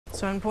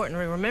So important.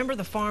 Remember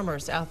the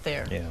farmers out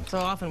there. Yeah. So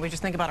often we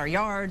just think about our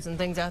yards and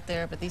things out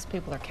there, but these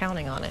people are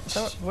counting on it.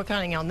 So we're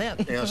counting on them.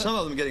 Yeah, some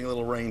of them getting a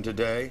little rain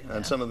today,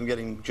 and some of them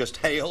getting just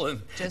hail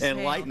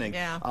and lightning.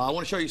 Yeah. I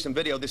want to show you some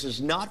video. This is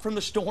not from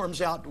the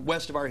storms out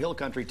west of our hill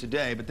country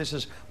today, but this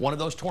is one of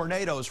those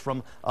tornadoes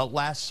from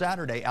last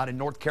Saturday out in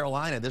North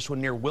Carolina. This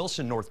one near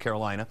Wilson, North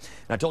Carolina.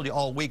 And I told you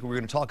all week we were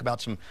going to talk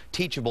about some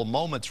teachable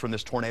moments from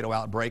this tornado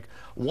outbreak.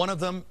 One of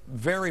them,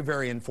 very,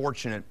 very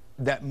unfortunate,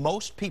 that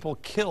most people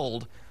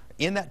killed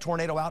in that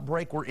tornado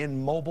outbreak were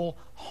in mobile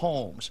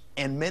homes,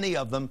 and many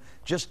of them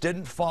just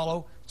didn't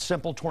follow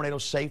simple tornado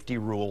safety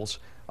rules,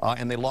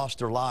 and they lost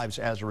their lives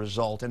as a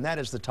result. And that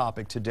is the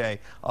topic today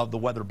of the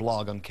weather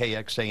blog on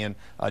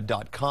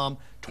KXAN.com,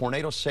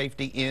 tornado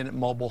safety in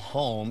mobile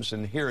homes.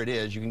 And here it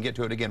is. You can get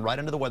to it again right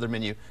under the weather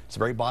menu. It's the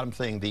very bottom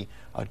thing, the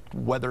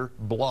weather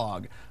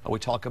blog. We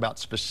talk about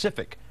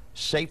specific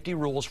safety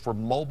rules for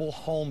mobile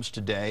homes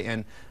today,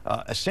 and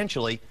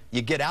essentially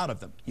you get out of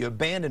them. You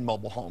abandon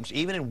mobile homes.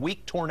 Even in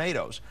weak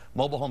tornadoes,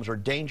 mobile homes are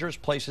dangerous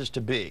places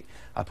to be.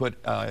 I put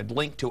a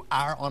link to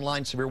our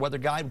online severe weather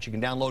guide, which you can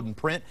download and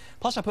print.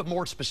 Plus, I put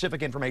more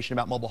specific information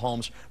about mobile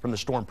homes from the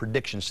Storm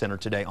Prediction Center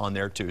today on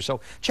there, too. So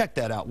check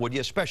that out, would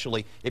you,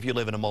 especially if you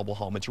live in a mobile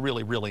home. It's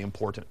really, really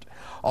important.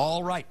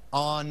 All right,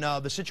 on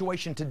the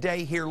situation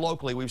today here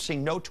locally, we've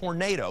seen no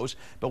tornadoes,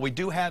 but we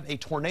do have a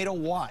tornado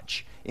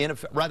watch,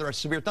 rather a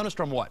severe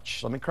thunderstorm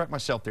watch. Let me correct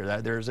myself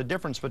there. There's a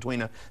difference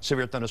between a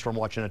severe thunderstorm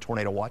watch and a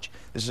tornado watch.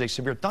 This is a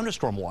severe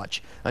thunderstorm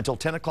watch until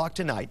 10 o'clock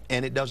tonight,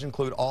 and it does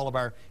include all of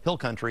our hill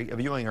country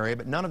viewing area,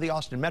 but none of the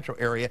Austin metro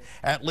area,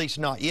 at least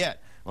not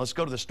yet. Let's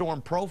go to the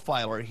storm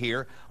profiler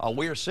here.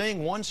 We are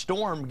seeing one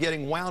storm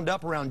getting wound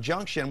up around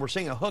Junction. We're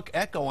seeing a hook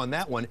echo on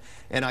that one,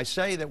 and I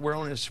say that we're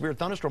on a severe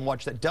thunderstorm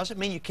watch. That doesn't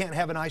mean you can't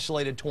have an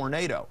isolated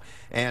tornado.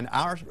 And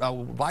our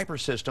Viper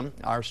system,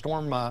 our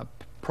storm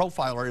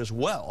profiler as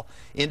well,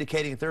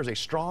 indicating that there's a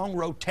strong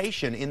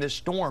rotation in this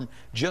storm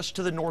just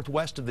to the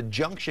northwest of the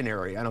Junction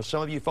area. I know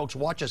some of you folks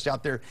watch us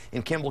out there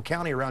in Kimball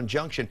County around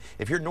Junction.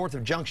 If you're north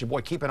of Junction,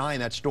 boy, keep an eye on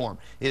that storm.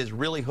 It is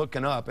really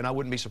hooking up, and I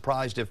wouldn't be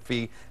surprised if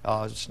the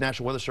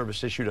National Weather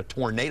Service issued a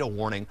tornado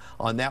warning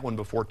on that one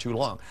before too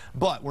long.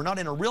 But we're not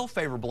in a real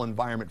favorable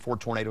environment for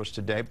tornadoes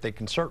today, but they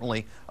can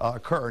certainly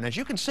occur. And as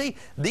you can see,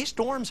 these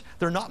storms,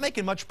 they're not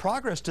making much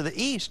progress to the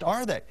east,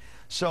 are they?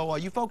 So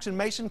you folks in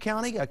Mason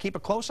County, keep a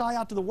close eye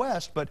out to the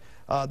west, but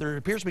there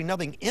appears to be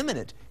nothing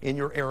imminent in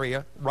your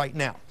area right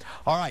now.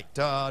 All right,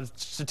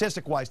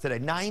 statistic-wise today,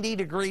 90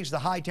 degrees the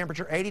high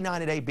temperature, 89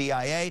 today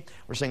BIA.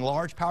 We're seeing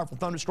large, powerful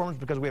thunderstorms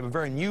because we have a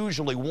very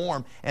unusually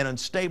warm and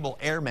unstable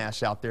air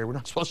mass out there. We're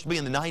not supposed to be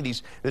in the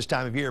 90s this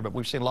time of year, but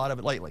we've seen a lot of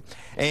it lately.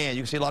 And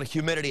you can see a lot of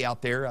humidity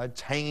out there.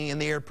 It's hanging in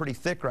the air pretty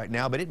thick right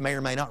now, but it may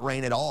or may not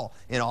rain at all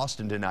in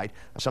Austin tonight.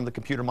 Some of the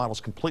computer models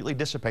completely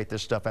dissipate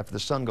this stuff after the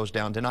sun goes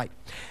down tonight.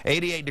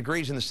 88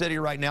 degrees in the city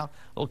right now.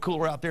 A little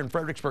cooler out there in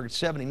Fredericksburg at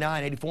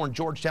 79, 84 in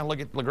Georgetown. Look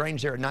at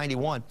LaGrange there at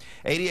 91.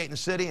 88 in the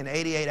city and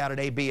 88 out at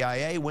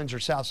ABIA. Winds are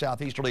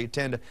south-southeasterly at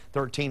 10 to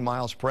 13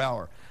 miles per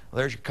hour. Well,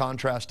 there's your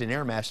contrast in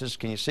air masses.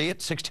 Can you see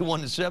it?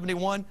 61 to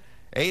 71.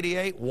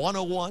 88,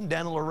 101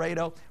 down in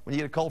Laredo. When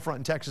you get a cold front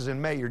in Texas in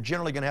May, you're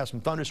generally going to have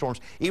some thunderstorms.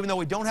 Even though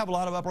we don't have a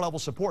lot of upper-level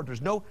support,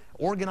 there's no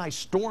organized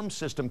storm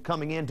system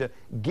coming in to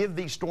give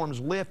these storms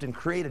lift and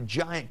create a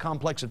giant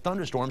complex of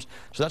thunderstorms.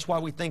 So that's why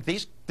we think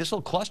this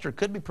little cluster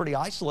could be pretty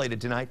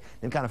isolated tonight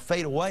and kind of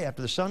fade away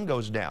after the sun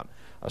goes down.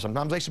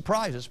 Sometimes they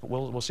surprise us, but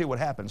we'll see what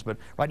happens. But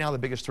right now, the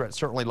biggest threat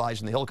certainly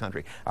lies in the hill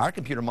country. Our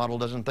computer model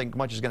doesn't think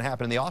much is going to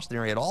happen in the Austin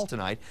area at all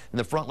tonight. And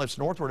the front lifts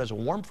northward as a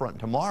warm front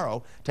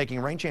tomorrow,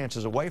 taking rain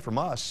chances away from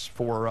us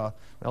for,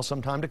 well,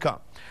 some time to come.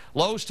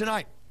 Lows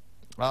tonight.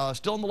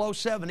 Still in the low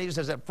 70s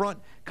as that front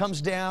comes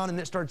down and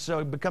it starts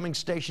becoming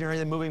stationary and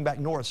then moving back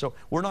north. So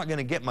we're not going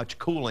to get much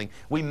cooling.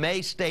 We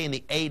may stay in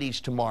the 80s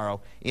tomorrow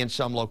in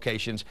some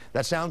locations.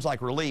 That sounds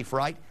like relief,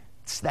 right?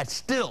 That's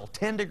still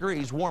 10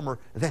 degrees warmer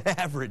than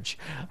average.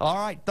 All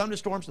right,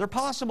 thunderstorms, they're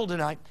possible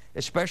tonight,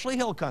 especially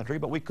hill country,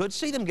 but we could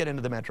see them get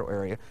into the metro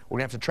area. We're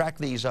going to have to track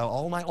these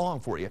all night long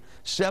for you.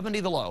 70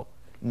 the low,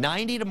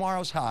 90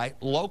 tomorrow's high,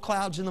 low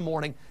clouds in the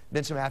morning,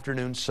 then some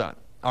afternoon sun.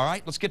 All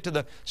right, let's get to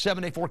the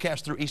 7-day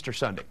forecast through Easter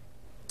Sunday.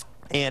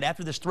 And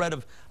after this threat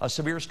of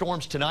severe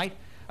storms tonight,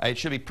 it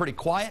should be pretty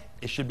quiet.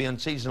 It should be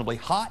unseasonably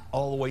hot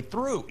all the way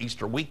through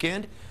Easter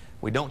weekend.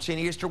 We don't see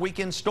any Easter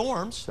weekend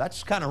storms.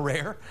 That's kind of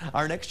rare.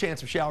 Our next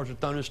chance of showers or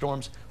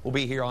thunderstorms will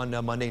be here on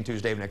Monday and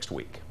Tuesday of next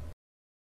week.